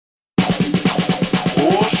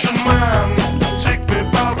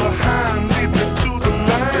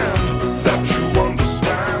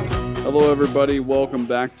Hello, everybody. Welcome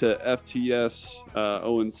back to FTS.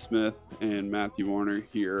 Owen Smith and Matthew Warner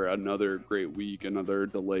here. Another great week, another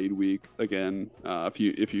delayed week. Again,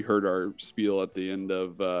 if you heard our spiel at the end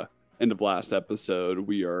of last episode,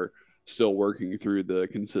 we are still working through the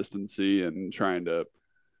consistency and trying to.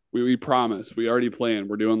 We promise. We already planned.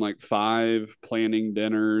 We're doing like 5 planning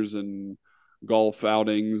dinners and golf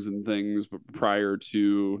outings and things prior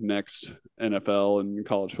to next NFL and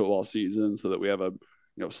college football season, so that we have a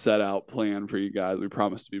set out plan for you guys. We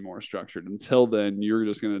promise to be more structured. Until then, you're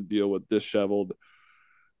just going to deal with disheveled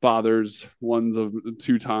fathers. One's a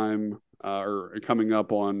 2-time or coming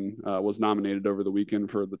up on was nominated over the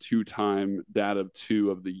weekend for the 2-time Dad of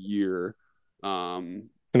 2 of the year It's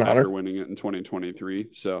an after honor. winning it in 2023.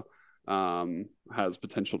 So has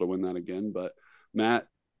potential to win that again. But Matt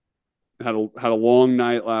had a long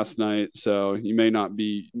night last night, so you may not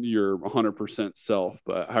be your 100% self.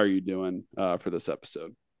 But how are you doing for this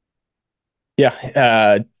episode?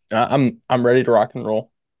 Yeah, I'm ready to rock and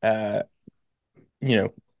roll. Uh, you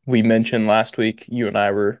know, we mentioned last week you and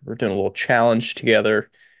I were doing a little challenge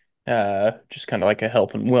together, just kind of like a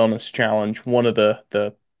health and wellness challenge. One of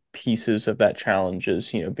the pieces of that challenge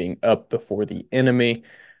is being up before the enemy.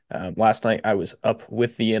 Last night I was up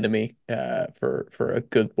with the enemy for a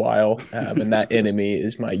good while, and that enemy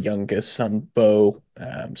is my youngest son, Bo.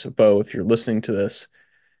 So Bo, if you're listening to this,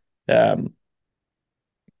 um,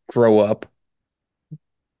 grow up.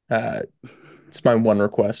 Uh, It's my one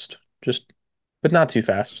request. Just, but not too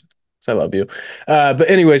fast, because I love you. But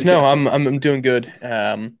anyways, no, Yeah. I'm doing good.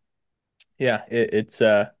 Yeah, it's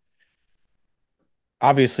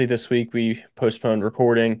obviously this week we postponed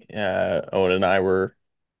recording. Owen and I were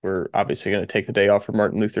obviously going to take the day off for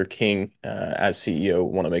Martin Luther King. As CEO,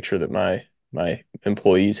 want to make sure that my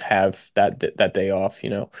employees have that day off.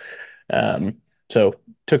 Um, so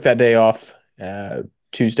took that day off.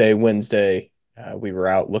 Tuesday, Wednesday, we were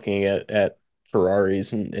out looking at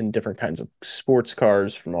Ferraris and different kinds of sports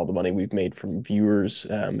cars from all the money we've made from viewers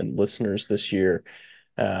and listeners this year.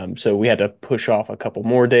 So we had to push off a couple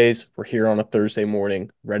more days. We're here on a Thursday morning,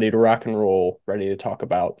 ready to rock and roll, ready to talk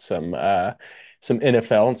about some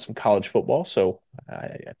NFL and some college football. So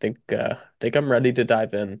I think I'm ready to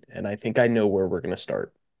dive in, and I think I know where we're going to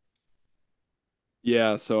start.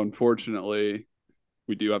 Yeah, so unfortunately,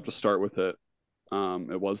 we do have to start with it.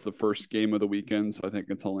 It was the first game of the weekend, so I think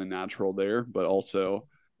it's only natural there. But also,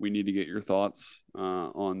 we need to get your thoughts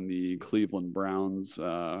on the Cleveland Browns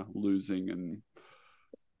losing in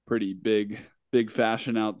pretty big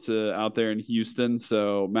fashion out there in Houston.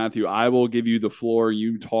 So Matthew, I will give you the floor.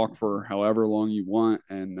 You talk for however long you want,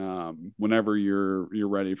 and whenever you're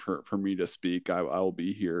ready for me to speak, I will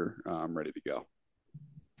be here ready to go.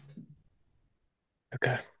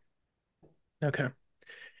 Okay. Okay.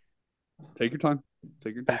 Take your time.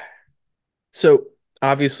 Take your time. So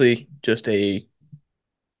obviously, just I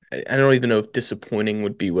don't even know if disappointing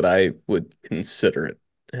would be what I would consider it.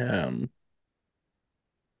 Um,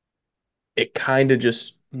 it kind of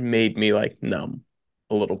just made me like numb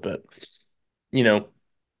a little bit. You know,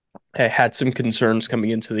 I had some concerns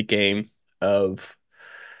coming into the game of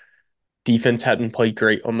defense hadn't played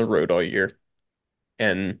great on the road all year,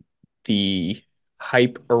 and the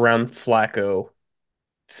hype around Flacco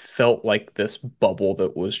felt like this bubble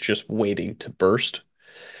that was just waiting to burst.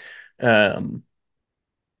 Um,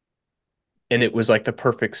 and it was like the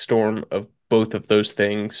perfect storm of both of those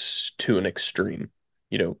things to an extreme.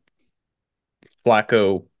 You know,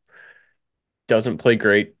 Flacco doesn't play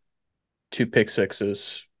great, 2 pick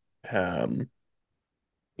sixes. Um,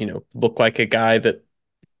 look like a guy that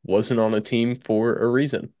wasn't on a team for a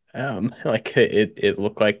reason. Like it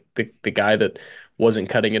looked like the guy that wasn't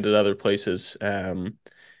cutting it at other places.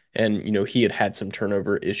 And he had some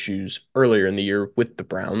turnover issues earlier in the year with the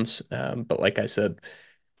Browns. But like I said,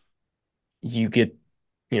 you get,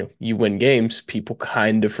 you win games, people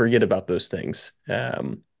kind of forget about those things.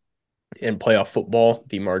 In playoff football,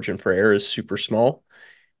 the margin for error is super small,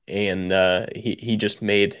 and he just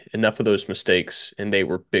made enough of those mistakes, and they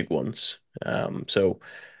were big ones. So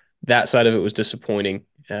that side of it was disappointing.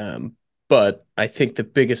 But I think the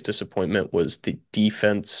biggest disappointment was the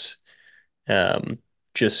defense um,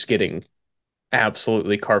 just getting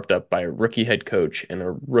absolutely carved up by a rookie head coach and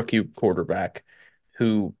a rookie quarterback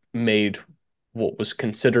who made what was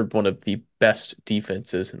considered one of the best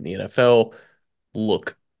defenses in the NFL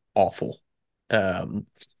look awful. Um,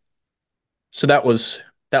 so that was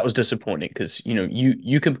disappointing because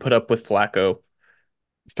you can put up with Flacco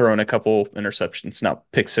throwing a couple interceptions. Now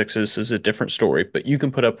pick sixes is a different story, but you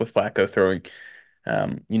can put up with Flacco throwing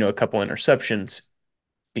a couple interceptions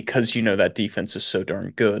because you know that defense is so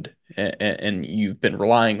darn good, and you've been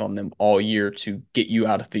relying on them all year to get you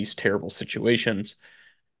out of these terrible situations.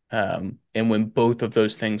 And when both of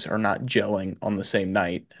those things are not gelling on the same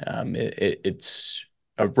night, it's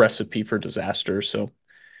a recipe for disaster. So,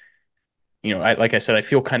 like I said, I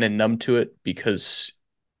feel kind of numb to it because,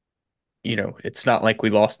 it's not like we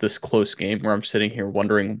lost this close game where I'm sitting here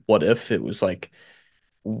wondering what if. It was like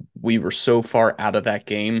we were so far out of that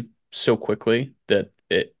game so quickly that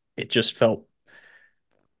it just felt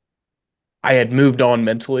I had moved on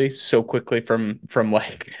mentally so quickly from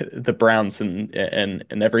like the Browns and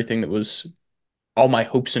everything that was all my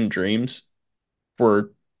hopes and dreams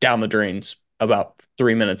were down the drains about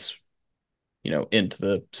 3 minutes, into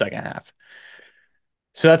the second half.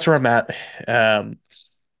 So that's where I'm at. Um,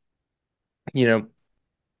 you know,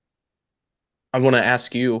 I want to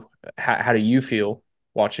ask you, how do you feel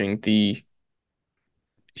watching the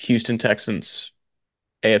Houston Texans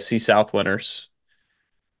AFC South winners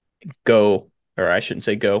go, or I shouldn't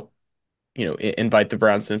say go, invite the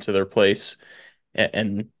Browns into their place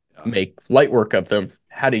and Yeah. make light work of them?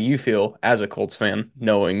 How do you feel as a Colts fan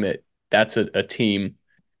knowing that that's a team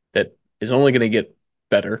that is only going to get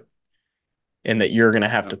better and that you're going to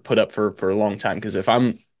have Yeah. to put up for a long time? Because if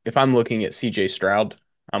I'm looking at CJ Stroud,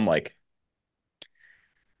 I'm like,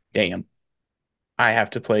 damn, I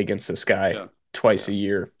have to play against this guy Yeah. twice Yeah. a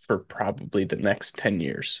year for probably the next 10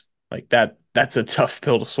 years. Like that's a tough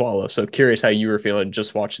pill to swallow. So curious how you were feeling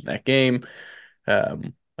just watching that game.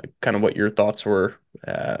 Like kind of what your thoughts were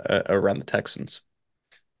around the Texans.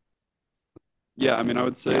 Yeah, I mean, I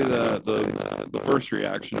would say that the first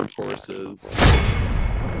reaction, of course, is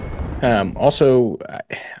Also,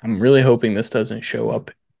 I'm really hoping this doesn't show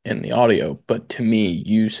up in the audio, but to me,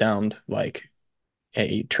 you sound like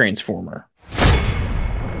a transformer.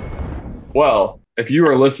 well, if you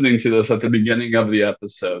are listening to this at the beginning of the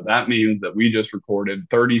episode, that means that we just recorded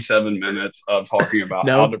 37 minutes of talking about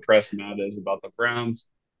how No, depressed Matt is about the Browns.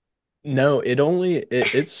 no, it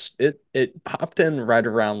popped in right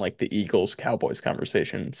around like the Eagles Cowboys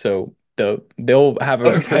conversation. So Okay, so they'll have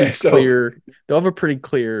a pretty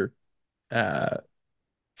clear uh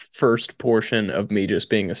first portion of me just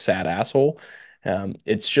being a sad asshole.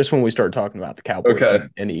 It's just when we start talking about the Cowboys okay.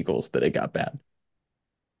 and Eagles that it got bad.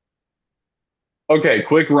 Okay,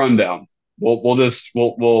 quick rundown. We'll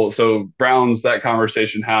so Browns, that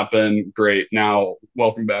conversation happened. Great. Now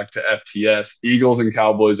welcome back to FTS. Eagles and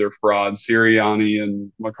Cowboys are frauds. Sirianni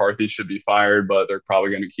and McCarthy should be fired, but they're probably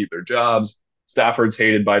going to keep their jobs. Stafford's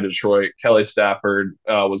hated by Detroit. Kelly Stafford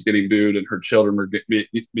was getting booed, and her children were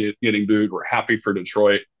getting booed. We're happy for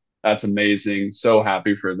Detroit. That's amazing. So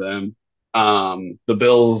happy for them. The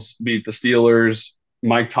Bills beat the Steelers.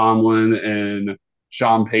 Mike Tomlin and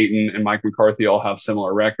Sean Payton and Mike McCarthy all have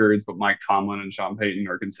similar records, but Mike Tomlin and Sean Payton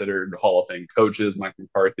are considered Hall of Fame coaches. Mike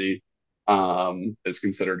McCarthy is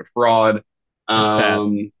considered a fraud. It's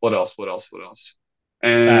bad. What else? What else? What else?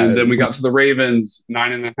 And then we We got to the Ravens,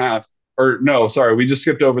 9.5. Or no, sorry, we just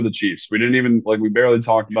skipped over the Chiefs. We didn't even we barely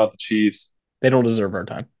talked about the Chiefs. They don't deserve our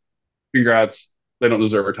time. Congrats. They don't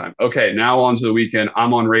deserve our time. Okay, now on to the weekend.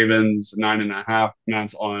 I'm on Ravens 9.5.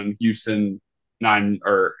 Matt's on Houston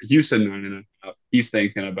 9.5. He's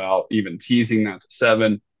thinking about even teasing that to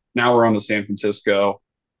 7. Now we're on to San Francisco.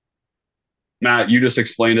 Matt, you just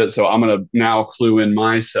explained it, so I'm gonna now clue in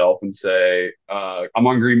myself and say I'm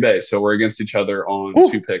on Green Bay, so we're against each other on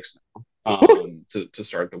two Woo, picks now, woo. to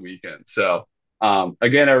start the weekend. So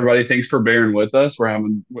again, everybody, thanks for bearing with us. We're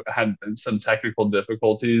had some technical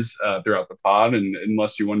difficulties throughout the pod, and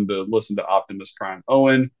unless you wanted to listen to Optimus Prime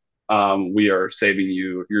Owen, we are saving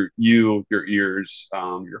your ears,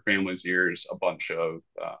 your family's ears, a bunch of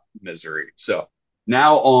misery. So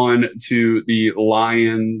now on to the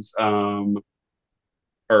Lions.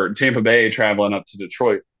 Or Tampa Bay traveling up to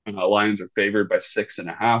Detroit. Lions are favored by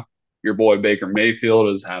 6.5. Your boy Baker Mayfield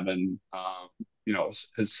is having,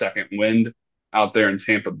 his second wind out there in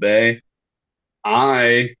Tampa Bay.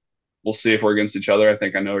 I will see if we're against each other. I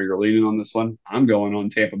think I know you're leaning on this one. I'm going on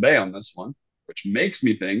Tampa Bay on this one, which makes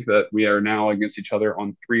me think that we are now against each other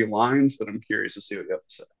on 3 lines. But I'm curious to see what you have to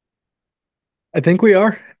say. I think we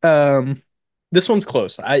are. This one's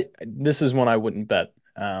close. This is one I wouldn't bet.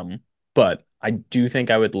 But I do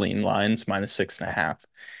think I would lean lines -6.5.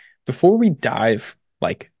 Before we dive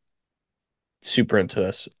like super into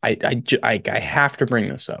this, I have to bring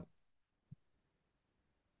this up.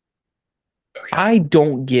 Okay. I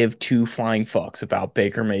don't give two flying fucks about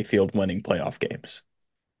Baker Mayfield winning playoff games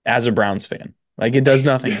as a Browns fan. Like it does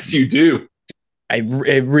nothing to Yes, me. you do.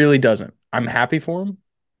 It really doesn't. I'm happy for him.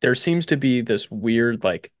 There seems to be this weird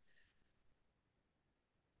like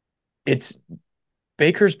it's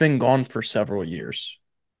Baker's been gone for several years.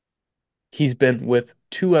 He's been with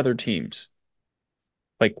two other teams.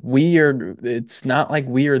 It's not like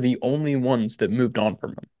we are the only ones that moved on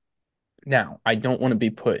from him. Now, I don't want to be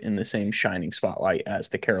put in the same shining spotlight as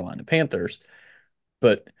the Carolina Panthers,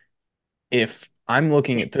 but if I'm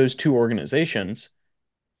looking at those two organizations,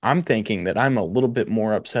 I'm thinking that I'm a little bit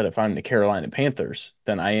more upset if I'm the Carolina Panthers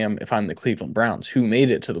than I am if I'm the Cleveland Browns, who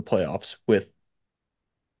made it to the playoffs with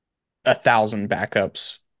 1,000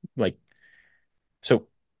 backups. Like, so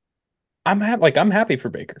I'm happy for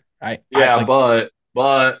Baker. I Yeah, like but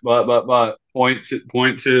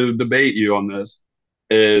point to debate you on this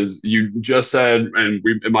is you just said, and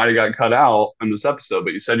it might have got cut out in this episode,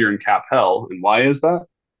 but you said you're in cap hell, and why is that?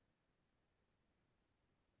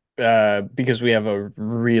 because we have a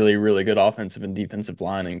really, really good offensive and defensive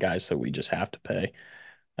line and guys that we just have to pay.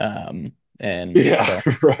 And Yeah, so,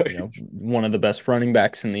 right. one of the best running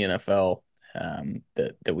backs in the NFL,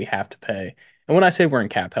 that we have to pay. And when I say we're in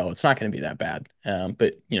cap hell, it's not going to be that bad.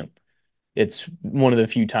 But it's one of the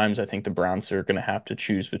few times I think the Browns are going to have to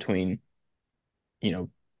choose between, you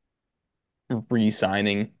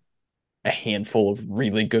re-signing a handful of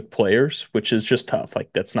really good players, which is just tough.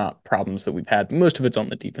 Like that's not problems that we've had. Most of it's on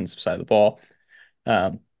the defensive side of the ball.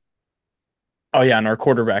 Um, oh yeah, and our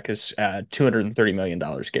quarterback is $230 million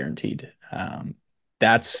guaranteed.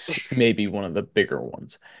 That's maybe one of the bigger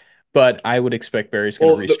ones. But I would expect Barry's going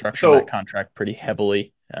to Well, restructure that so contract pretty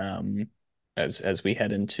heavily, as we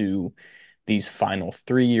head into these final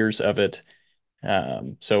 3 years of it.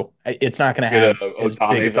 So it's not going to get a have as big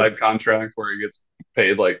Otani of a. type contract where he gets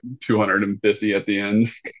paid like 250 at the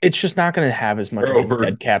end It's just not going to have as much or of a over.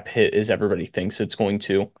 dead cap hit as everybody thinks it's going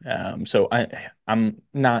to. So I'm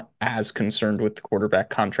not as concerned with the quarterback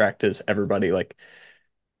contract as everybody like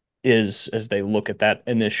is as they look at that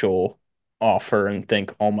initial offer and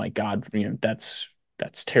think, oh my God, that's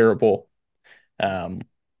terrible. Um,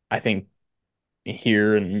 I think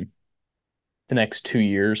here in the next 2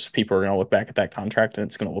 years, people are going to look back at that contract and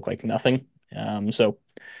it's going to look like nothing. So,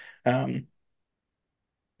 um,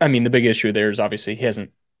 I mean, the big issue there is obviously he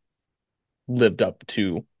hasn't lived up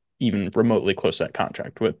to even remotely close to that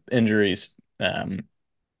contract with injuries, and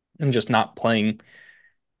just not playing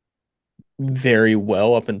very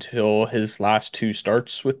well up until his last two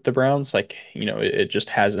starts with the Browns. Like, it just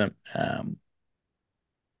hasn't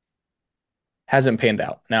panned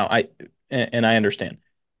out. Now, I understand.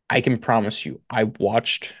 I can promise you, I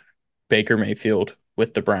watched Baker Mayfield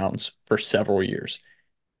with the Browns for several years.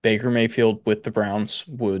 Baker Mayfield with the Browns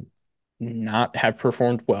would not have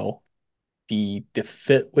performed well. The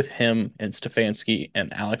fit with him and Stefanski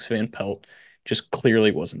and Alex Van Pelt just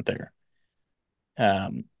clearly wasn't there.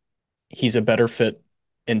 Um, he's a better fit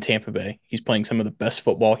in Tampa Bay. He's playing some of the best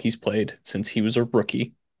football he's played since he was a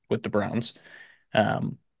rookie with the Browns.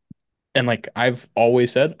 Um, and like I've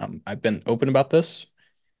always said, I've been open about this.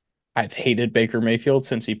 I've hated Baker Mayfield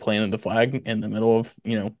since he planted the flag in the middle of,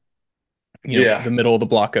 Yeah, the middle of the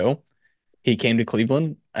block O. He came to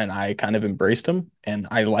Cleveland and I kind of embraced him. And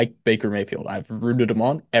I like Baker Mayfield. I've rooted him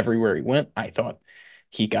on everywhere he went. I thought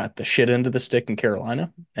he got the shit end of the stick in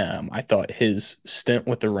Carolina. I thought his stint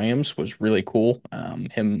with the Rams was really cool.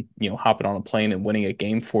 Him, hopping on a plane and winning a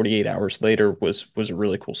game 48 hours later was a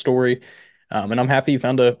really cool story. And I'm happy he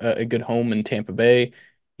found a good home in Tampa Bay.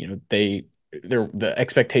 The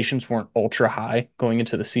expectations weren't ultra high going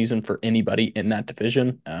into the season for anybody in that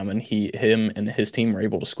division. And him and his team were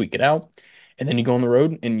able to squeak it out. And then you go on the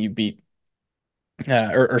road and you beat,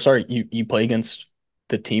 or sorry, you play against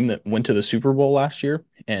the team that went to the Super Bowl last year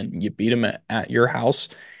and you beat them at your house.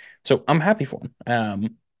 So I'm happy for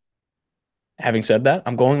him. Having said that,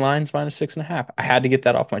 I'm going Lions -6.5. I had to get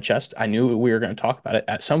that off my chest. I knew we were going to talk about it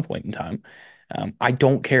at some point in time. I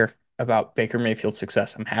don't care about Baker Mayfield's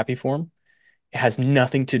success. I'm happy for him. It has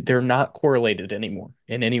nothing to, they're not correlated anymore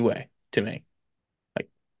in any way to me. Like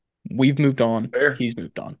we've moved on. fair. He's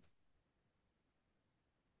moved on.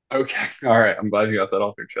 Okay. All right. I'm glad you got that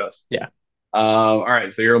off your chest. Yeah. All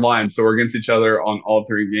right. So you're aligned. So we're against each other on all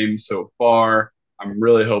three games so far. I'm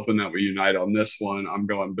really hoping that we unite on this one. I'm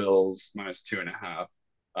going Bills -2.5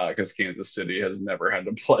 because Kansas City has never had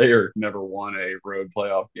to play or never won a road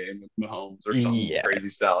playoff game with Mahomes or some Yeah. crazy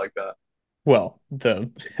stat like that. Well,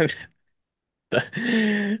 the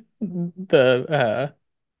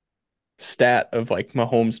stat of like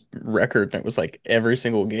Mahomes' record, and it was like every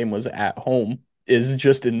single game was at home, is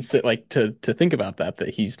just insane. Like to think about that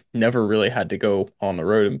he's never really had to go on the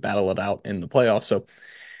road and battle it out in the playoffs. So,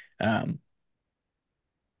 um,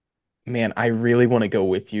 man, I really want to go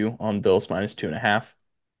with you on Bills -2.5.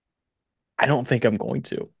 I don't think I'm going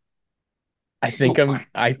to. Oh my.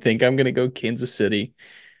 I think I'm gonna go Kansas City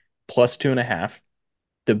plus 2.5.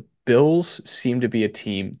 The Bills seem to be a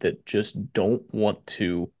team that just don't want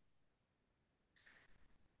to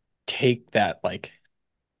take that like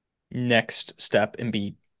next step and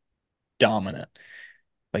be dominant.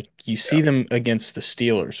 Like you see Yeah. them against the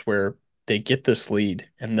Steelers where they get this lead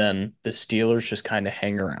and then the Steelers just kind of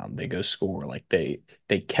hang around. They go score. Like they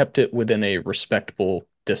kept it within a respectable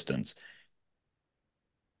distance.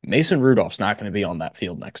 Mason Rudolph's not going to be on that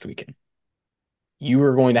field next weekend. You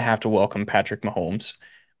are going to have to welcome Patrick Mahomes.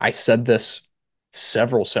 I said this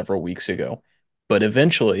several weeks ago, but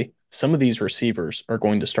eventually some of these receivers are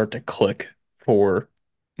going to start to click for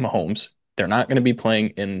Mahomes. They're not going to be playing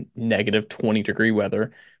in negative 20-degree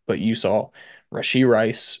weather, but you saw Rashee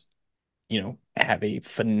Rice, have a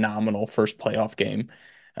phenomenal first playoff game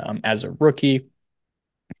as a rookie.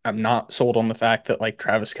 I'm not sold on the fact that like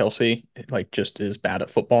Travis Kelce like just is bad at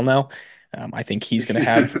football now. I think he's going to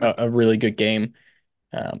have a really good game.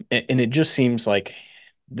 And it just seems like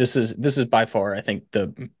this is by far, I think,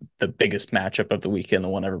 the biggest matchup of the weekend, the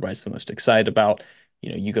one everybody's the most excited about.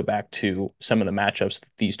 You go back to some of the matchups that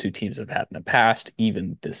these two teams have had in the past,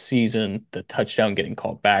 even this season, the touchdown getting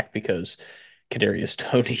called back because Kadarius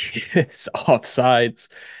Toney is offsides,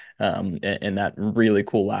 and that really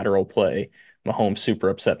cool lateral play. Mahomes super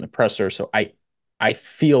upset in the presser. So I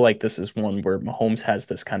feel like this is one where Mahomes has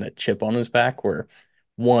this kind of chip on his back where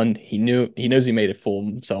one, he knows he made a fool of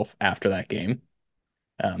himself after that game.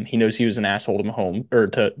 He knows he was an asshole to Mahomes or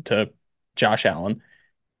to Josh Allen.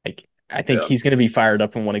 Like I think Yeah. he's going to be fired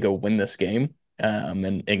up and want to go win this game,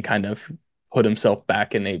 and kind of put himself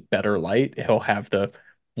back in a better light. He'll have the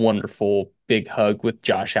wonderful big hug with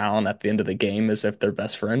Josh Allen at the end of the game as if they're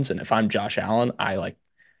best friends. And if I'm Josh Allen, I like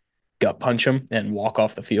gut punch him and walk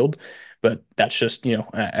off the field. But that's just,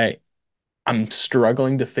 I'm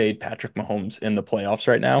struggling to fade Patrick Mahomes in the playoffs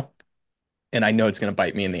right now. And I know it's going to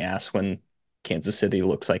bite me in the ass when Kansas City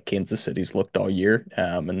looks like Kansas City's looked all year,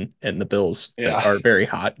 and the Bills that Yeah. are very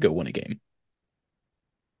hot go win a game.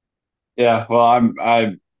 Yeah. Well,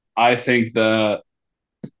 I think that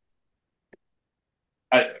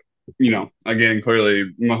I, again,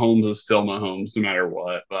 clearly Mahomes is still Mahomes no matter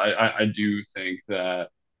what. But I do think that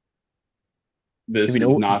Do we this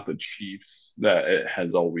is know? not the Chiefs that it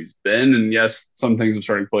has always been. And yes, some things have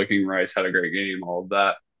started clicking. Rice had a great game, all of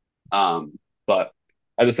that. But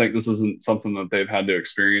I just think this isn't something that they've had to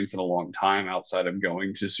experience in a long time outside of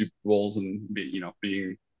going to Super Bowls and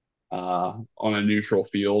being on a neutral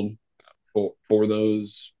field for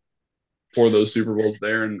those Super Bowls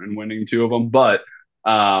there and winning two of them. But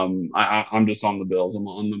I'm just on the Bills. I'm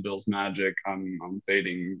on the Bills magic. I'm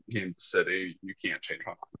fading Kansas City. You can't change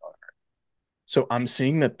my mind. So I'm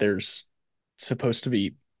seeing that there's supposed to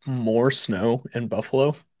be more snow in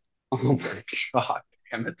Buffalo. Oh my god,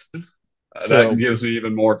 damn it! That So gives me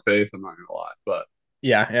even more faith. I'm not gonna lie, but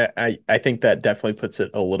yeah, I think that definitely puts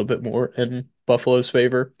it a little bit more in Buffalo's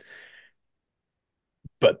favor.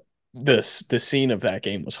 But the scene of that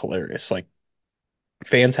game was hilarious. Like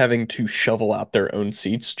fans having to shovel out their own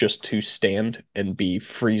seats just to stand and be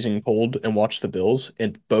freezing cold and watch the Bills,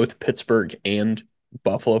 and both Pittsburgh and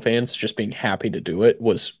Buffalo fans just being happy to do it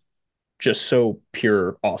was just so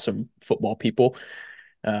pure, awesome football people.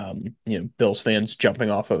 Bills fans jumping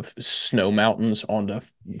off of snow mountains onto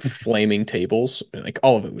flaming tables, like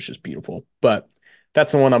all of it was just beautiful. But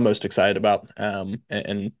that's the one I'm most excited about,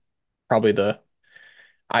 and probably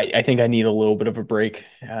I think I need a little bit of a break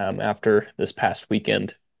after this past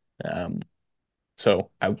weekend. Um,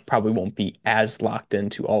 so I probably won't be as locked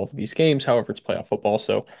into all of these games. However, it's playoff football,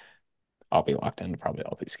 so I'll be locked into probably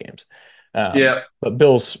all these games. yeah, But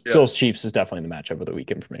Bills yeah, Bills Chiefs is definitely the matchup of the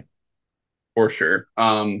weekend for me. for sure.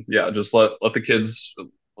 Yeah, just let the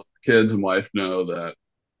kids and wife know that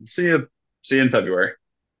see you in February,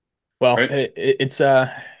 Well, right?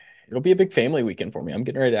 it'll be a big family weekend for me. I'm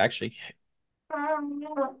getting ready to actually.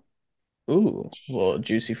 Ooh, well,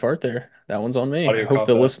 juicy fart there. That one's on me. Audio caught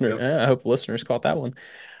that. Yep, I hope the listeners caught that one.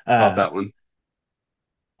 caught Uh, that one.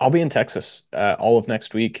 I'll be in Texas all of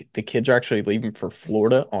next week. The kids are actually leaving for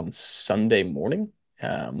Florida on Sunday morning.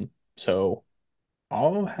 So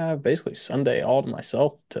I'll have basically Sunday all to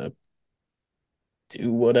myself to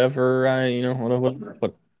do whatever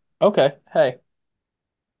what. Okay, hey,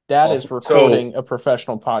 Dad is Awesome. So, recording a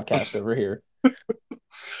professional podcast over here.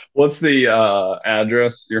 what's the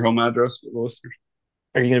address? Your home address for the listeners?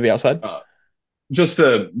 Are you gonna be outside? Just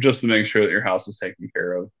to make sure that your house is taken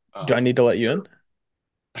care of. Do I need to let you in? Sure.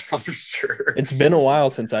 I'm sure. It's been a while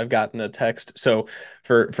since I've gotten a text. So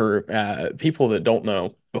for people that don't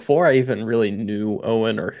know, before I even really knew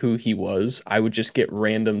Owen or who he was, I would just get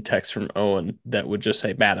random texts from Owen that would just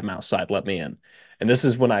say, "Matt, I'm outside, let me in." And this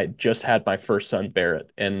is when I just had my first son,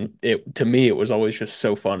 Barrett. And it to me, it was always just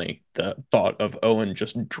so funny, the thought of Owen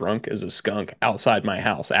just drunk as a skunk outside my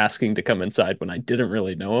house, asking to come inside when I didn't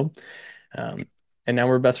really know him. Um, and now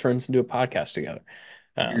we're best friends and do a podcast together.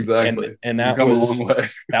 And Exactly. and You've that come a long was way.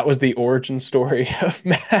 that was the origin story of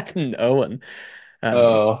Matt and Owen. Um,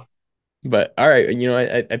 Uh, but all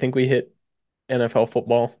right, I think we hit NFL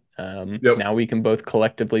football. yep. Now we can both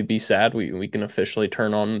collectively be sad. We can officially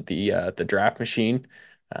turn on the draft machine,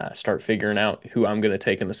 start figuring out who I'm going to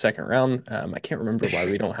take in the second round. I can't remember why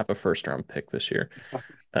we don't have a first round pick this year.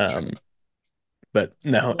 Um, but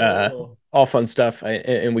no, Oh. all fun stuff.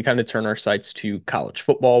 And we kind of turn our sights to college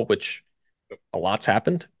football, which a lot's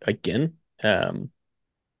happened again. Um,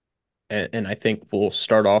 and I think we'll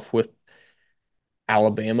start off with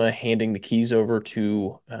Alabama handing the keys over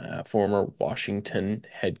to former Washington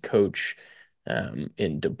head coach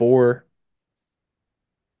in Deboer.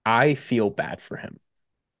 I feel bad for him.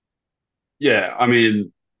 Yeah, I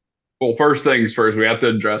mean, well, first things first, we have to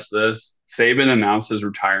address this. Saban announced his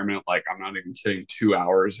retirement, like, I'm not even kidding, 2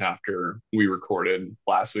 hours after we recorded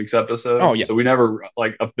last week's Oh episode. yeah, So we never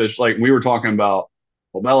like officially, like, we were talking about,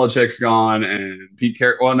 well, Belichick's gone and Pete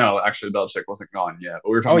Carroll. Well, no, actually, Belichick wasn't gone yet, but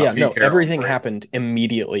we were oh talking yeah. about Pete No, Carroll and everything Vrabel. happened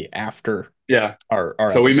immediately after Yeah. our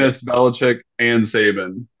So we episode. missed Belichick and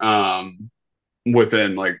Saban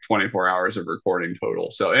within like 24 hours of recording total.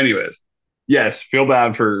 So, anyways, yes, feel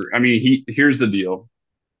bad for, I mean, here's the deal.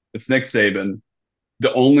 It's Nick Saban.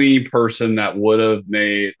 The only person that would have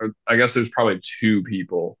made, or I guess there's probably two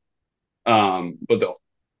people, but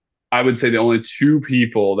I would say the only two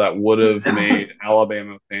people that would have made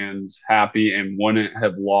Alabama fans happy and wouldn't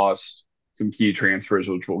have lost some key transfers,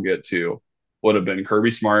 which we'll get to, would have been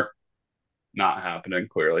Kirby Smart. Not happening.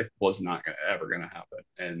 Clearly, was not ever going to happen.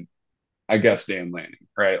 And I guess Dan Lanning,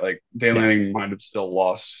 right? Like Dan Yeah, Lanning might have still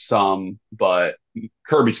lost some, but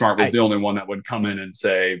Kirby Smart was I the only one that would come in and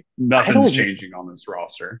say I nothing's don't changing on this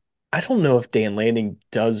roster. I don't know if Dan Lanning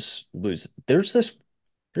does lose. There's this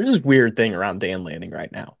weird thing around Dan Lanning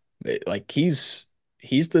right now. Like he's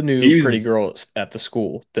the new pretty He's girl at the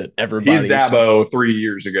school that he's everybody's Dabo 3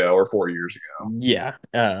 years ago or 4 years ago. yeah.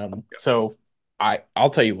 So I'll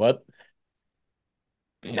tell you what,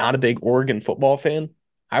 not a big Oregon football fan.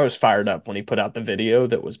 I was fired up when he put out the video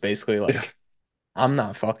that was basically Yeah. like, I'm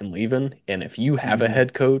not fucking leaving. And if you have a Mhm.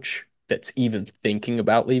 head coach that's even thinking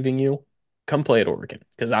about leaving you, come play at Oregon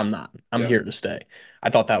because I'm not. I'm Yeah. here to stay. I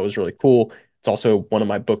thought that was really cool. It's also one of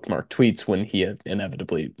my bookmark tweets when he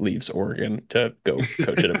inevitably leaves Oregon to go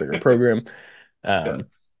coach at a bigger program. Yeah. Um,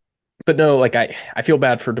 but no, like I feel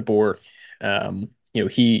bad for DeBoer.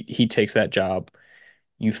 He takes that job.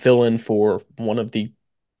 You fill in for one of the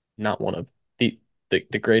not one of the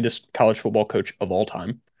the greatest college football coach of all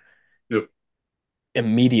time. Yep.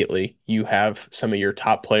 Immediately, you have some of your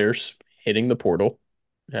top players hitting the portal.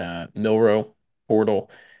 Milrow portal,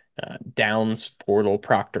 Downs portal,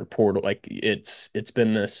 Proctor portal. Like it's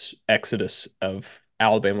been this exodus of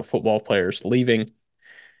Alabama football players leaving.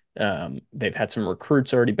 They've had some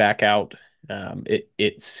recruits already back out.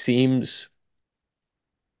 It seems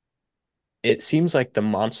like the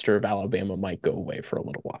monster of Alabama might go away for a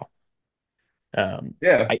little while.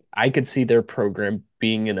 Yeah. I could see their program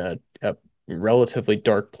being in a relatively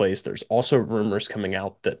dark place. There's also rumors coming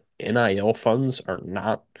out that NIL funds are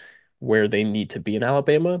not where they need to be in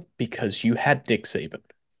Alabama because you had Nick Saban.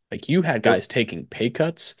 Like you had Yep. guys taking pay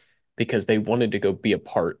cuts because they wanted to go be a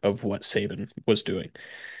part of what Saban was doing.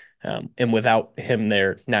 And without him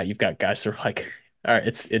there, now you've got guys that are like, all right,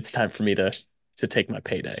 it's time for me to take my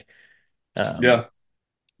payday. Um, Yeah.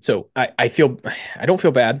 so I don't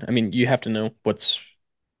feel bad. I mean, you have to know what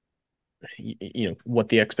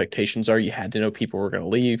the expectations are. You had to know people were going to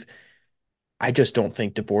leave. I just don't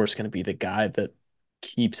think DeBoer is going to be the guy that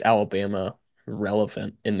keeps Alabama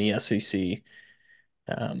relevant in the SEC.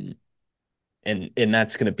 Um, and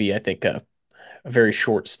that's going to be, I think, a very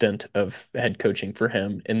short stint of head coaching for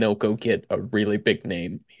him, and they'll go get a really big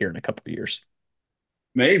name here in a couple of years.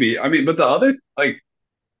 Maybe. I mean, but the other, like,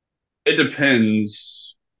 it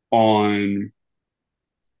depends on,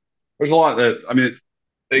 there's a lot that, I mean,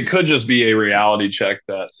 it could just be a reality check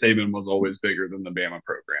that Saban was always bigger than the Bama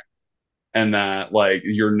program. And that, like,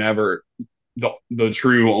 you're never, the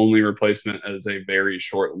true only replacement is a very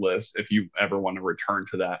short list if you ever want to return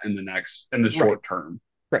to that in the Right, short term.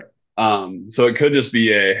 right. So it could just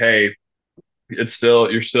be a, hey, it's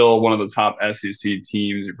still you're still one of the top SEC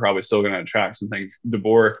teams. You're probably still going to attract some things.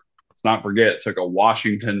 Deboer, let's not forget, took a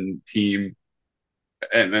Washington team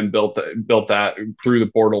and then built that through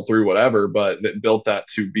the portal through whatever, but that built that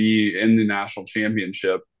to be in the national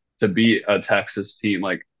championship, to beat a Texas team.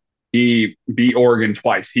 Like he beat Oregon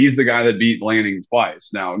twice. He's the guy that beat Lanning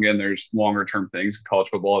twice. Now again, there's longer term things in college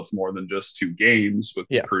football. It's more than just two games with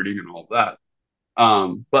Yeah. recruiting and all of that.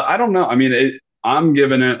 But I don't know. I mean, I'm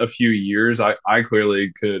giving it a few years. I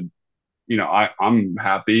clearly could, I'm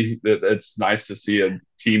happy that it's nice to see a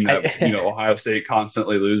team that, I Ohio State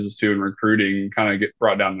constantly loses to in recruiting kind of get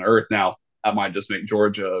brought down to earth. Now, that might just make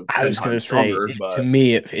Georgia I 10 was gonna times say, stronger, to but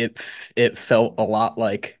me, it felt a lot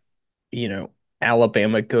like, you know,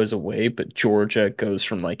 Alabama goes away, but Georgia goes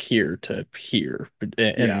from like here to here,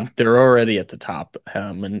 yeah, and they're already at the top,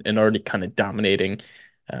 and already kind of dominating.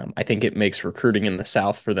 I think it makes recruiting in the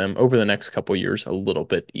South for them over the next couple of years a little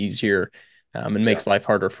bit easier, and yeah, makes life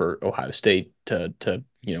harder for Ohio State to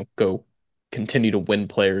go continue to win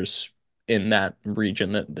players in that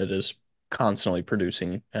region that is constantly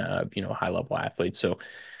producing high level athletes. So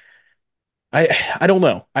I don't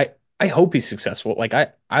know. I hope he's successful. Like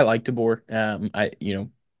I like DeBoer.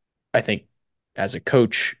 I think as a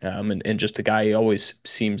coach, and just a guy, he always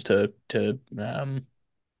seems to be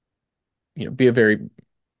a very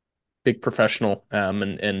big professional,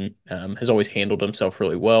 and has always handled himself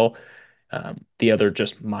really well. The other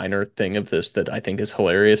just minor thing of this that I think is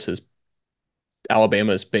hilarious is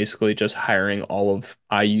Alabama is basically just hiring all of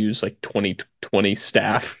IU's like 2020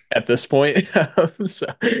 staff at this point. So,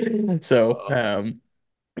 so uh, um,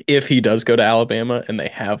 if he does go to Alabama and they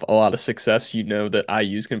have a lot of success, you know that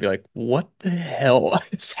IU is going to be like, what the hell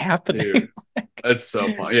is happening? dude, it's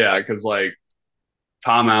so fun. Yeah, because like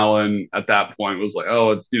Tom Allen at that point was like,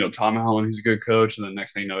 oh, it's Tom Allen, he's a good coach, and then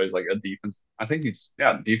next thing you know, he's like a defense. I think he's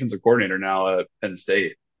defensive coordinator now at Penn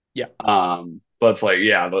State. Yeah. But it's like,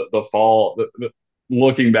 yeah, the fall,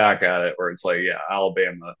 looking back at it, where it's like, yeah,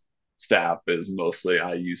 Alabama staff is mostly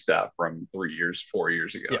IU staff from 3 years, 4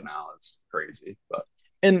 years ago. Yeah. Now it's crazy, but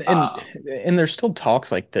And and um, and there's still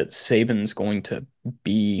talks like that Saban's going to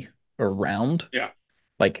be around. yeah,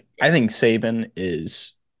 Like yeah, I think Saban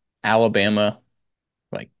is Alabama.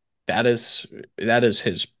 Like that is that is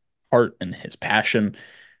his heart and his passion.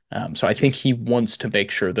 So I think he wants to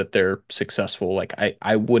make sure that they're successful. Like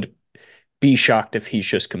I would be shocked if he's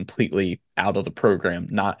just completely out of the program,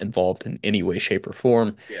 not involved in any way, shape, or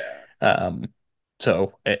form. yeah, Um,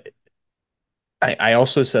 so I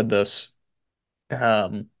also said this,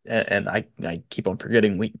 and I keep on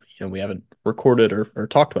forgetting we haven't recorded or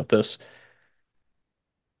talked about this.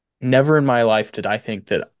 Never in my life did I think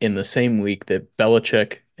that in the same week that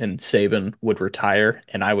Belichick and Saban would retire,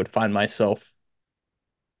 and I would find myself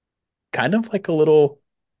kind of like a little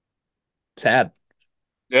sad.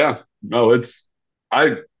 yeah. No,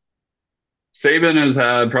 I Saban has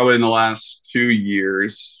had probably in the last 2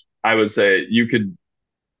 years. I would say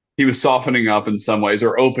he was softening up in some ways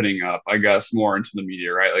or opening up, I guess, more into the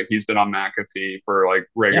media, right? Like he's been on McAfee for like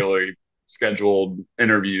Yeah, regularly scheduled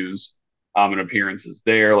interviews, and appearances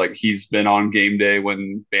there. Like he's been on game day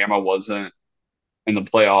when Bama wasn't in the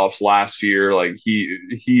playoffs last year. Like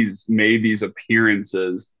he's made these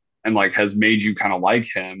appearances and like has made you kind of like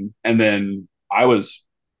him. And then I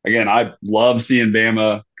love seeing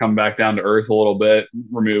Bama come back down to earth a little bit,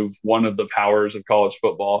 remove one of the powers of college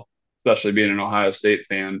football, especially being an Ohio State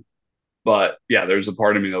fan. But yeah, there's a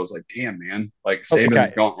part of me that was like, damn, man, like like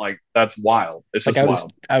Saban's gone. Like that's wild. It's like just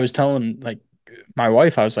wild. I was telling like my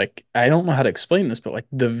wife, I was like, I don't know how to explain this, but like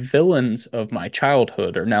the villains of my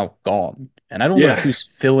childhood are now gone, and I don't know Yeah.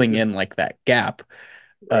 who's filling in like that gap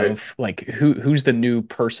Right. of like who's the new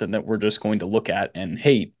person that we're just going to look at and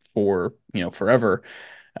hate for forever.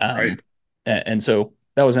 Right. And so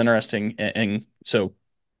that was interesting, and so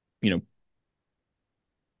you know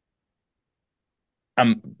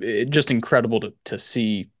just incredible to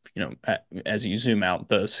see as you zoom out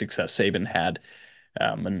the success Saban had,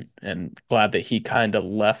 and glad that he kind of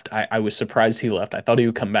left. I was surprised he left. I thought he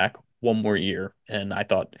would come back one more year, and I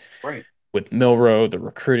thought Right. with Milrow, the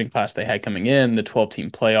recruiting class they had coming in, the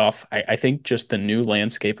 12-team playoff, I think just the new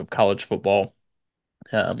landscape of college football,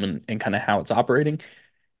 and kind of how it's operating.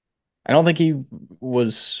 I don't think he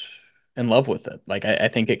was in love with it. Like I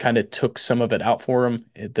think it kind of took some of it out for him.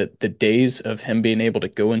 The days of him being able to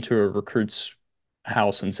go into a recruit's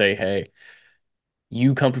house and say, "Hey,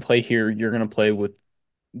 you come to play here. You're going to play with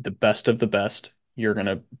the best of the best. You're going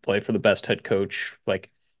to play for the best head coach."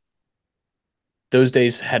 Like those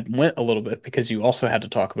days had went a little bit because you also had to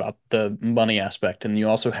talk about the money aspect, and you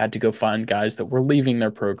also had to go find guys that were leaving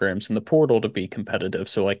their programs in the portal to be competitive.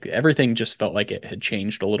 So like everything just felt like it had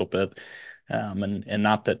changed a little bit. And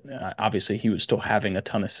not that obviously he was still having a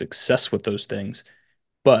ton of success with those things,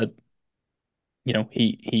 but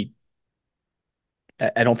he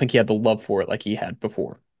I don't think he had the love for it like he had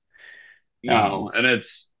before. No, Um, and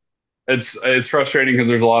it's frustrating because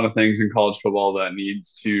there's a lot of things in college football that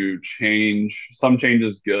needs to change. Some change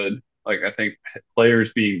is good. Like I think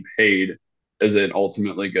players being paid is an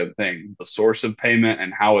ultimately good thing. The source of payment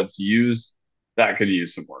and how it's used, that could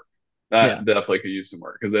use some work. yeah, That definitely could use some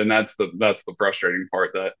work because then that's the frustrating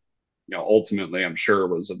part that ultimately I'm sure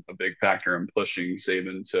was a big factor in pushing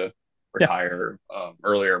Saban to yeah, retire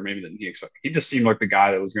earlier maybe than he expected. He just seemed like the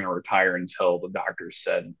guy that was going to retire until the doctors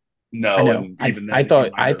said I no, know. and I even I then he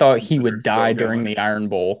thought might I have thought he would considered die still during going. the Iron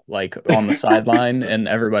Bowl, like on the sideline, and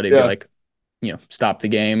everybody be Yeah, like, stop the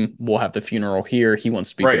game. We'll have the funeral here. He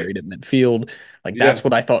wants to be right. buried at midfield. Like Yeah, that's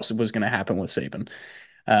what I thought was going to happen with Saban.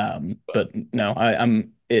 but But no,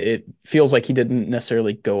 it feels like he didn't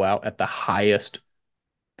necessarily go out at the highest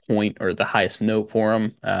point or the highest note for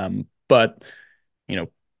him. But you know,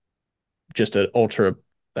 just an ultra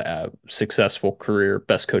successful career,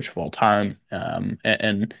 best coach of all time.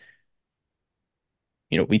 And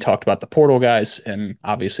we talked about the portal guys, and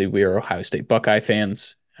obviously we are Ohio State Buckeye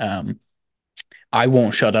fans. I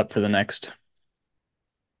won't shut up for the next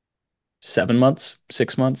 7 months,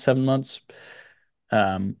 6 months, 7 months.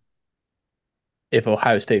 Um, if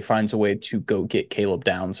Ohio State finds a way to go get Caleb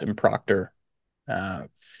Downs and Proctor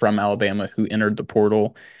from Alabama, who entered the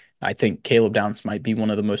portal, I think Caleb Downs might be one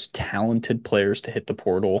of the most talented players to hit the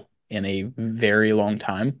portal in a very long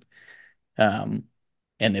time. Um,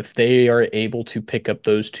 and if they are able to pick up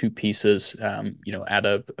those two pieces, add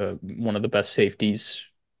a one of the best safeties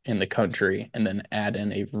in the country, and then add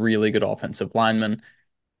in a really good offensive lineman,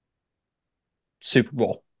 Super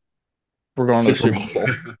Bowl. We're going to the Super Super Bowl.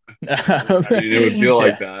 Bowl. I mean, it would feel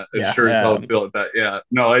like Yeah, that. It sure as yeah. hell would feel like that. Yeah.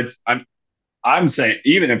 No, I'm saying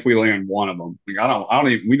even if we land one of them, like I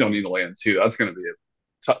don't even we don't need to land two. That's going to be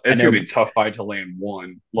I it's know, going to be a tough fight to land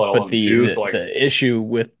one, let but alone the, two. the So like, the issue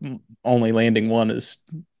with only landing one is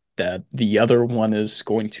that the other one is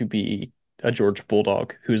going to be a Georgia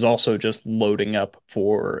Bulldog who's also just loading up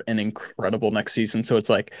for an incredible next season. So it's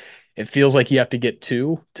like it feels like you have to get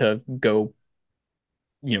two to go,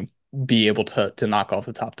 be able to knock off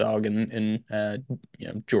the top dog in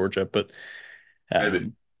Georgia. But maybe.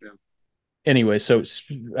 um, Yeah. anyway, so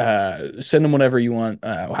send them whatever you want.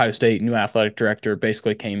 Ohio State new athletic director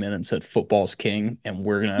basically came in and said football's king, and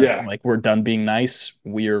Yeah. we're done being nice.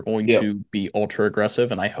 We are going Yep. to be ultra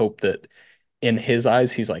aggressive, and I hope that in his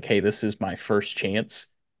eyes, he's like, hey, this is my first chance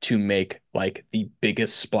to make like the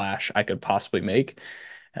biggest splash I could possibly make.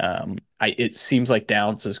 It seems like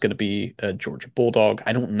Downs is going to be a Georgia Bulldog.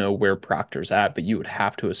 I don't know where Proctor's at, but you would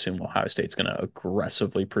have to assume Ohio State's going to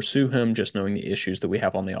aggressively pursue him, just knowing the issues that we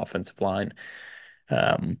have on the offensive line.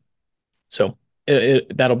 Um, so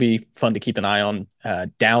that'll be fun to keep an eye on.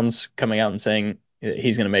 Downs coming out and saying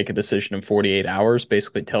he's going to make a decision in 48 hours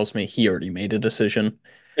basically tells me he already made a decision.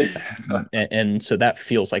 And so that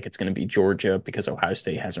feels like it's going to be Georgia because Ohio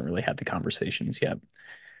State hasn't really had the conversations yet.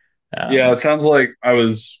 Yeah, Um, it sounds like I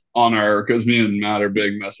was on our because me and Matt are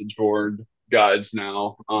big message board guides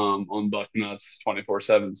now on Bucknuts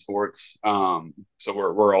 24/7 Sports. So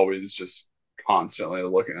we're always just constantly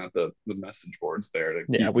looking at the message boards there to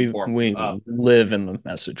yeah, keep we informed. we live in the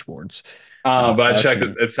message boards. But I Us checked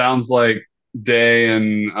it. and It sounds like Day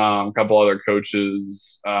and a couple other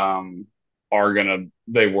coaches are gonna.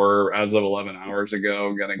 They were as of 11 hours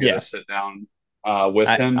ago gonna get a yeah, sit down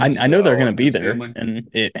with I him. I, I know they're So going to and be his there, family. and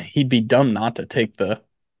he'd be dumb not to take the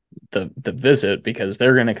visit because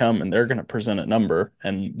they're going to come and they're going to present a number.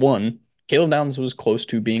 And one, Caleb Downs was close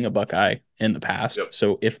to being a Buckeye in the past, Yep.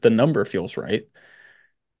 so if the number feels right,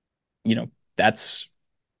 that's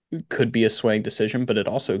could be a swaying decision, but it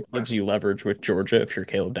also gives you leverage with Georgia if you're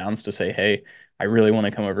Caleb Downs to say, hey, I really want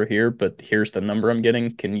to come over here, but here's the number I'm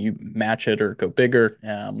getting. Can you match it or go bigger?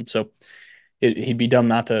 So he'd be dumb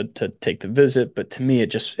not to take the visit, but to me,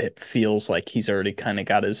 it feels like he's already kind of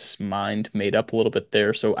got his mind made up a little bit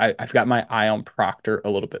there. So I've got my eye on Proctor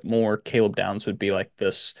a little bit more. Caleb Downs would be like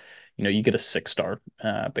this. You get a 6 star,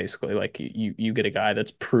 basically. Like you get a guy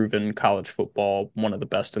that's proven college football, one of the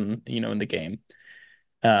best in the game.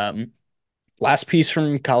 Um, Last piece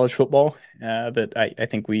from college football that I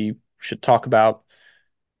think we should talk about.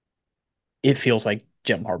 It feels like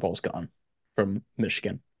Jim Harbaugh's gone from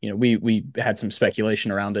Michigan. We had some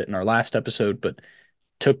speculation around it in our last episode, but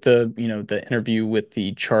took the interview with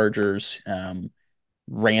the Chargers.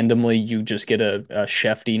 randomly you just get a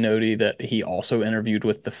Shefty noti that he also interviewed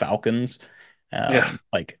with the Falcons. Yeah.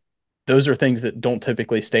 Like those are things that don't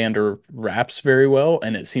typically stay under wraps very well,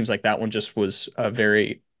 and it seems like that one just was a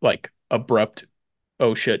very like abrupt.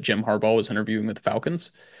 Oh shit, Jim Harbaugh was interviewing with the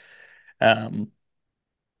Falcons. Um,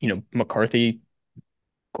 McCarthy,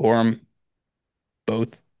 Gorham,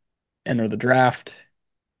 both enter the draft.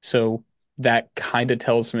 So that kind of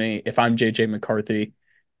tells me if I'm JJ McCarthy,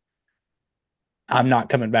 I'm not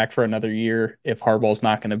coming back for another year if Harbaugh's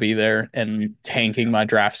not going to be there and tanking my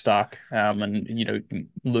draft stock, and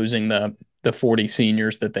losing the 40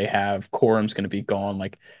 seniors that they have. Corum's going to be gone.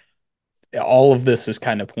 Like all of this is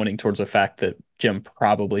kind of pointing towards the fact that Jim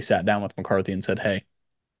probably sat down with McCarthy and said, "Hey,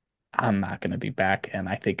 I'm not going to be back, and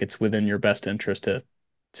I think it's within your best interest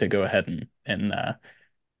to go ahead and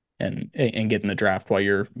get in the draft while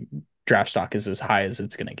your draft stock is as high as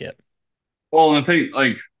it's going to get." Well, and I think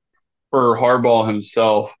like for Harbaugh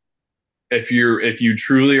himself, if you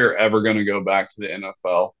truly are ever going to go back to the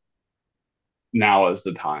NFL, now is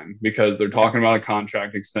the time because they're Yeah, talking about a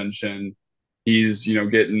contract extension. He's,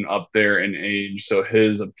 getting up there in age, so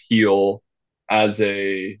his appeal as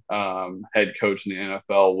a head coach in the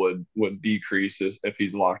NFL would decrease if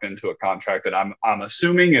he's locked into a contract. That I'm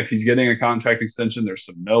assuming if he's getting a contract extension, there's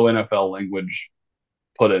some no NFL language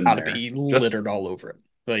put in got to there. be Just littered all over it.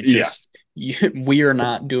 Like yeah, just we are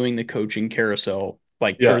not doing the coaching carousel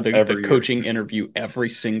like or yeah, the every year. coaching interview every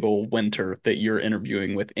single winter that you're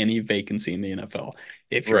interviewing with any vacancy in the NFL.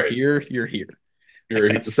 If you're Right. here, you're here. Like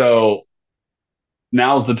that's So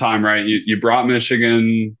now's the time, right? You brought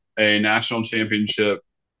Michigan a national championship.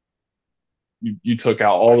 You took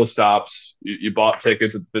out all the stops. You bought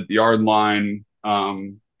tickets at the 50-yard line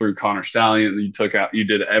through Connor Stallion. You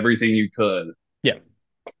did everything you could yeah.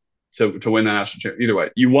 to win the national championship. Either way,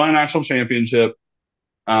 you won a national championship.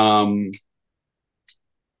 Um,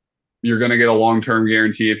 you're going to get a long-term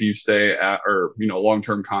guarantee if you stay at, or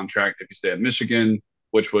long-term contract if you stay at Michigan,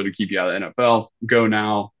 which would keep you out of the NFL. Go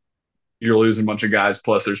now. You're losing a bunch of guys.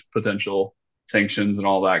 Plus, there's potential sanctions and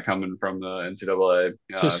all that coming from the NCAA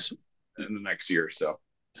So in the next year. So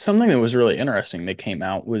something that was really interesting that came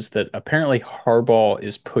out was that apparently Harbaugh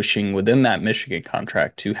is pushing within that Michigan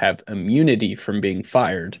contract to have immunity from being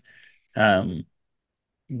fired, um,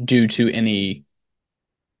 due to any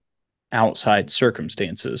outside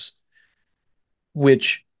circumstances,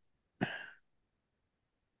 which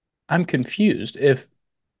I'm confused. If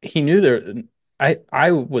he knew there,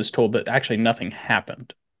 I was told that actually nothing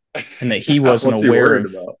happened and that he wasn't what's he aware worried of.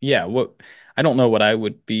 about? Yeah, what I don't know what I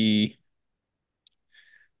would be.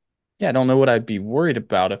 Yeah, I don't know what I'd be worried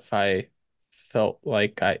about if I felt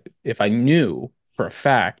like if I knew for a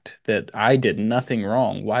fact that I did nothing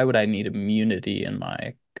wrong. Why would I need immunity in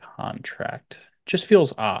my contract? Just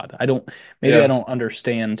feels odd. Maybe I Yeah, don't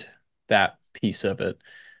understand that piece of it.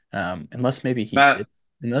 Unless maybe Matt.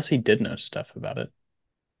 unless he did know stuff about it.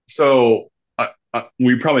 So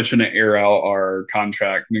we probably shouldn't air out our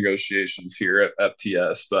contract negotiations here at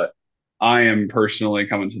FTS, but I am personally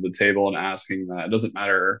coming to the table and asking that. It doesn't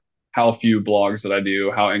matter how few blogs that I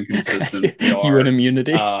do, how inconsistent we You want are.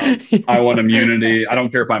 immunity? I want immunity. I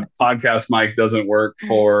don't care if my podcast mic doesn't work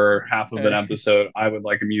for half of an Uh, episode. I would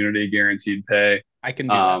like immunity, guaranteed pay. I can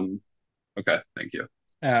do that. Um, okay, thank you.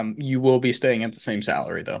 You will be staying at the same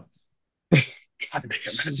salary though. God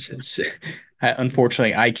damn it.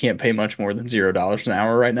 Unfortunately, I can't pay much more than $0 an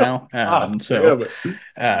hour right now. God So, damn it.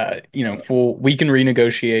 we can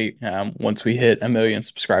renegotiate once we hit 1 million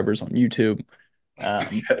subscribers on YouTube.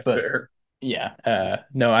 Okay, But fair. yeah,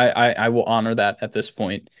 no, I will honor that at this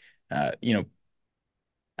point.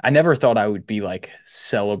 I never thought I would be like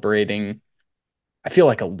celebrating. I feel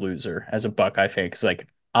like a loser as a Buckeye fan because like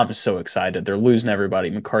I'm so excited. They're losing everybody.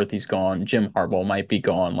 McCarthy's gone. Jim Harbaugh might be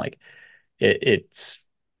gone. Like it's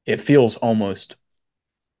it feels almost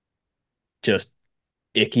just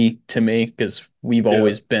icky to me because we've Yeah,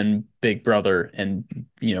 always been big brother and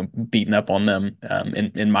beaten up on them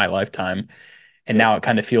in my lifetime, and yeah, now it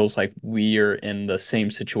kind of feels like we are in the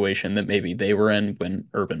same situation that maybe they were in when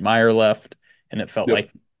Urban Meyer left, and it felt yeah.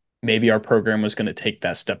 like maybe our program was going to take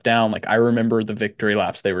that step down. Like I remember the victory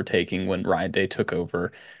laps they were taking when Ryan Day took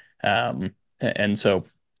over, and so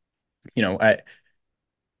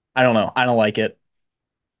I don't know, I don't like it.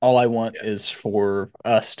 All I want Yeah. is for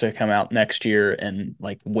us to come out next year and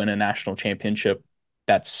like win a national championship.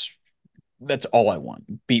 That's that's all I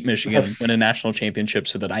want. Beat Michigan, That's win a national championship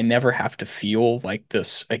so that I never have to feel like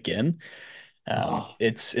this again. oh,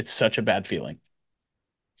 It's such a bad feeling.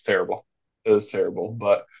 it's terrible. It is terrible.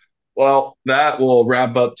 But Well, that will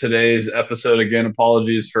wrap up today's episode. Again,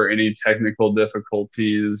 apologies for any technical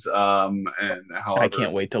difficulties. And I however,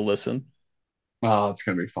 can't wait to listen. oh, it's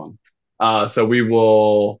going to be fun. So we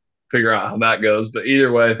will figure out how that goes. But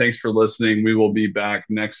either way, thanks for listening. We will be back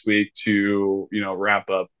next week to, wrap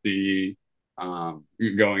up the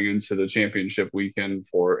going into the championship weekend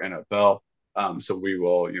for NFL. So we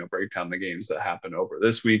will, break down the games that happen over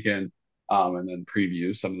this weekend, and then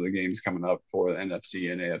preview some of the games coming up for the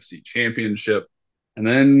NFC and AFC championship. And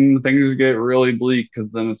then things get really bleak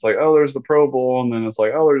because then it's like, oh, there's the Pro Bowl, and then it's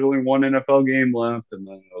like, oh, there's only one NFL game left, and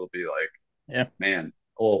then it'll be like, Yeah. man,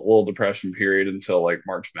 a little depression period until like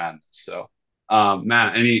March Madness. So,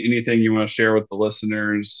 Matt, anything you want to share with the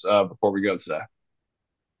listeners before we go today?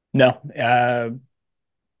 No,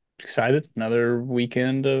 excited. Another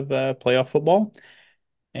weekend of playoff football.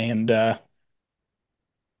 And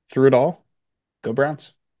through it all, go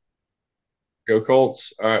Browns. Go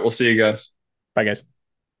Colts. All right, we'll see you guys. Bye, guys.